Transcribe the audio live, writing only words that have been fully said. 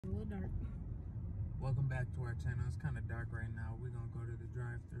Welcome back to our channel. It's kind of dark right now. We're gonna go to the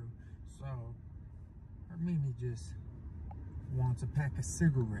drive-thru. So Hermini just wants a pack of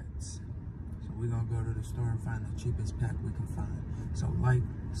cigarettes, so we're gonna go to the store and find the cheapest pack we can find. So like,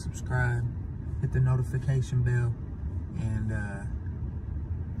 subscribe, hit the notification bell, and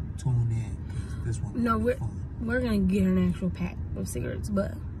tune in, because this one will be fun. We're gonna get an actual pack of cigarettes,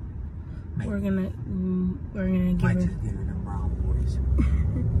 but maybe. we're gonna get might just get it in Brown Boys.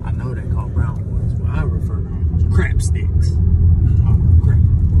 I know they call Brown Boys, but I refer to them as crap sticks. Oh, crap.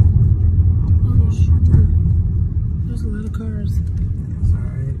 There's a lot of cars. It's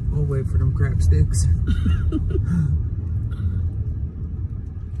alright. We'll wait for them crap sticks.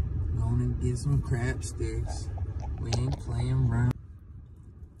 Going and get some crap sticks. We ain't playing around.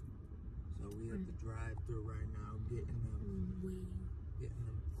 So we at the drive-thru right now, getting the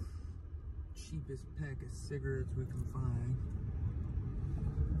cheapest pack of cigarettes we can find.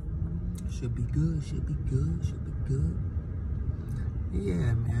 Should be good, should be good, should be good.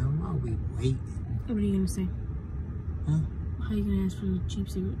 Yeah, man, while we waiting. What are you gonna say? Huh? How you gonna ask for cheap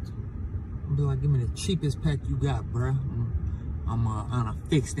cigarettes? I'll be like, give me the cheapest pack you got, bruh. I'm on a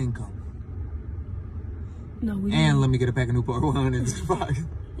fixed income. No, let me get a pack of Newport 100.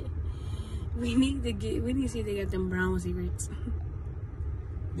 We need to see if they got them brown cigarettes.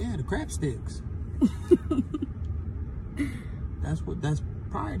 Yeah, the crap sticks. That's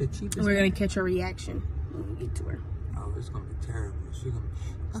probably the cheapest. We're gonna catch her reaction when we get to her. Oh, it's gonna be terrible. She's gonna be,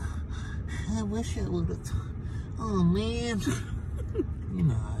 I wish I would have. Oh man. You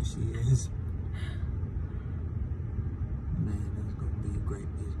know how she is. Man, it's gonna be great.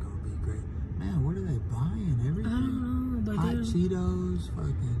 It's gonna be great. Man, what are they buying? Everything? I don't know, but hot Cheetos,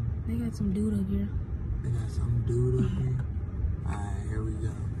 fucking. They got some dude up here. They got some dude up here. Alright, here we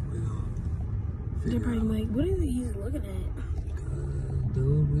go. We're gonna They're probably out. like, what is it he's looking at?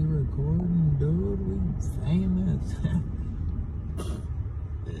 Dude, we recording, dude, we famous.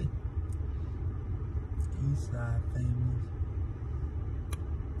 Eastside famous.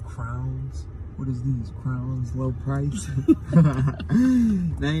 Crowns. What is these? Crowns, low price?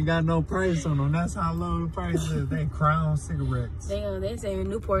 They ain't got no price on them. That's how low the price is. They Crown cigarettes. They say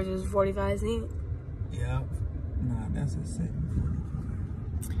Newport is 45 cents. Yep. Nah, that's a 7.45.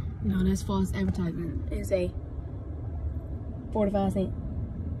 No, that's false advertising. It's a 45 cents.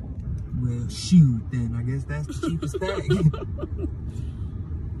 Well, shoot, then. I guess that's the cheapest pack.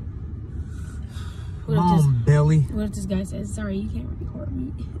 Come on, Belly. What if this guy says, sorry, you can't record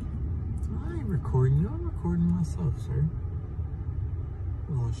me? I ain't recording you. I'm recording myself, sir.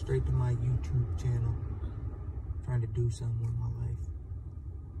 I'm going straight to my YouTube channel. Trying to do something with my life.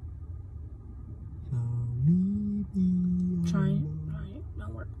 So, leave me alone. Trying.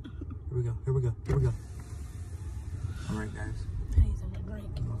 Don't work. Here we go. Here we go. Here we go. All right, guys. I need something to drink.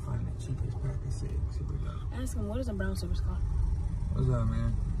 I'm going to find the cheapest pack of cigs. Here we go. Ask him, what is a brown cigarette called? What's up,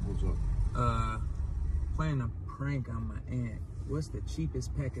 man? What's up? Playing a prank on my aunt. What's the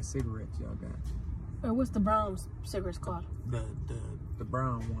cheapest pack of cigarettes y'all got? Or what's the brown cigarettes called? The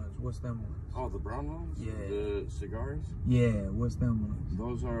brown ones. What's them ones? Oh, the brown ones? Yeah. The cigars? Yeah, what's them ones?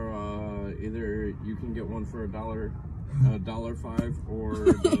 Those are either you can get one for $1.05 or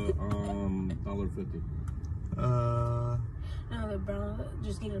the $1.50. No, the brown.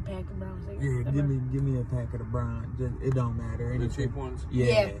 Just give me a pack of brown cigarettes. Yeah, give me a pack of the brown. It don't matter. The cheap ones?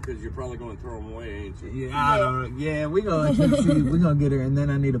 Yeah. Because you're probably going to throw them away, ain't you? Yeah, I don't know. Yeah, we gonna get her, and then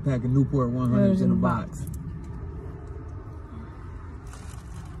I need a pack of Newport 100s in a box.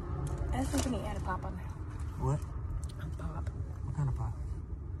 I think we need to add a pop on there. What? A pop. What kind of pop?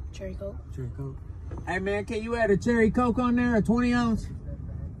 Cherry Coke. Cherry Coke. Hey man, can you add a Cherry Coke on there, a 20 ounce?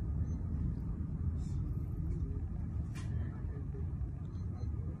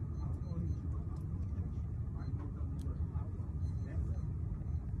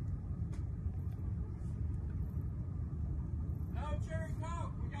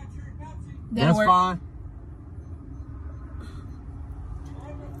 That's fine.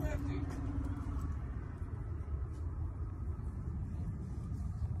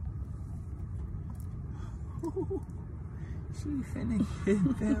 She finna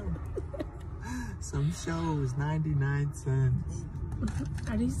get them. Some shows, 99 cents.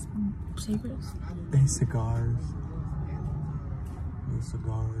 Are these cigarettes? They cigars. They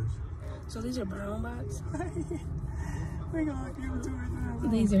cigars. So these are brown box? We gonna give it to her now.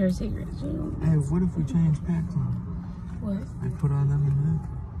 These are her cigarettes. Hey, what if we change packs on them? What? I put all them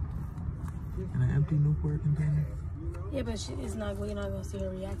in an empty Newport container. Yeah, but we're not gonna see her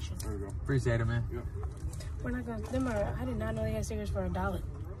reaction. There we go. Appreciate it, man. Yep. We're not gonna. I did not know they had cigarettes for $1.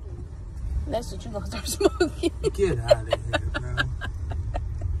 That's what you gonna start smoking. Get out of here, bro.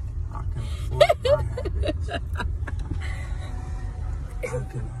 I can afford my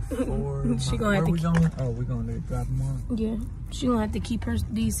She gonna have to. We're gonna drop them off. Yeah, she gonna have to keep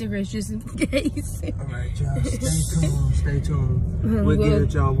these cigarettes just in case. All right, y'all. Stay tuned. We'll get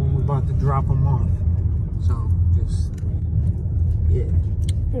at y'all when we're about to drop them off. So just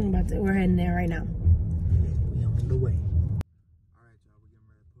We're heading there right now. We on the way. All right, y'all. We're getting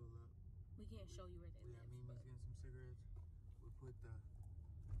ready to pull up. We can't show you where they live. Mimi's getting some cigarettes. We put the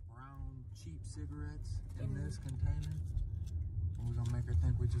brown cheap cigarettes in this container. And we're gonna make her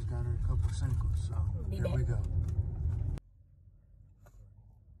think we just got her a couple singles. So here we go.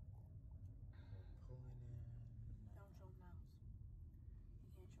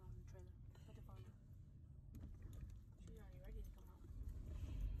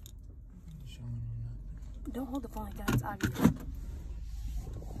 Don't hold the phone like that. It's obvious.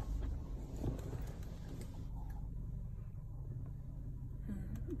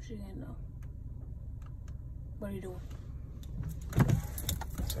 She didn't know. What are you doing?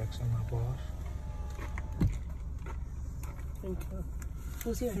 Texting my boss. Thank you.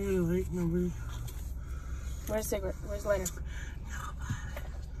 Who's here? Hey, late, nobody. Where's cigarette? Where's lighter?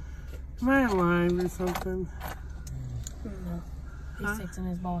 Am I alive or something? No. He's texting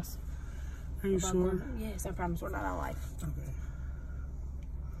his boss. Are you sure? Yes, I promise we're not on live. Okay.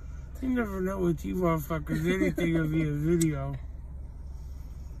 You never know with you motherfuckers. Anything will be a video.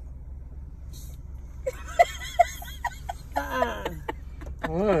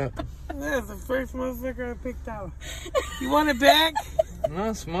 What? That's the first motherfucker I picked out. You want it back?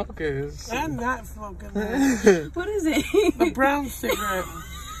 No smokers. I'm not smoking that. What is it? The brown cigarette.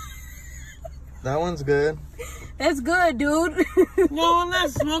 That one's good. That's good, dude. No, I'm not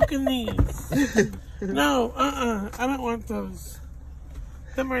smoking these. No, I don't want those.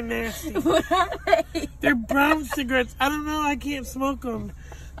 Them are nasty. What are they? They're brown cigarettes. I don't know. I can't smoke them.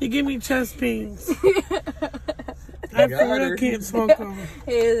 They give me chest pains. I for real can't smoke them.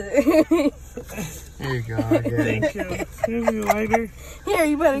 Here you go. Thank you. Here's your lighter. Here,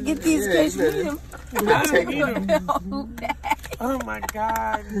 you better get these because you need them. I don't need them. Oh my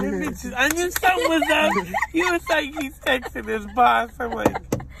God. I knew something was up. You was like, he's texting his boss. I'm like,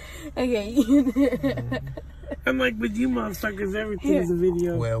 okay. I'm like, but you motherfuckers, everything's a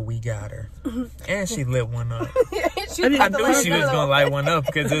video. Well, we got her. And she lit one up. I knew she was going to light one up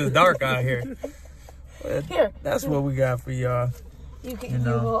because it was dark out here. Here. That's what we got for y'all. You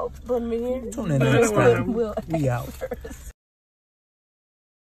will put them in here? Tune in next time. We out.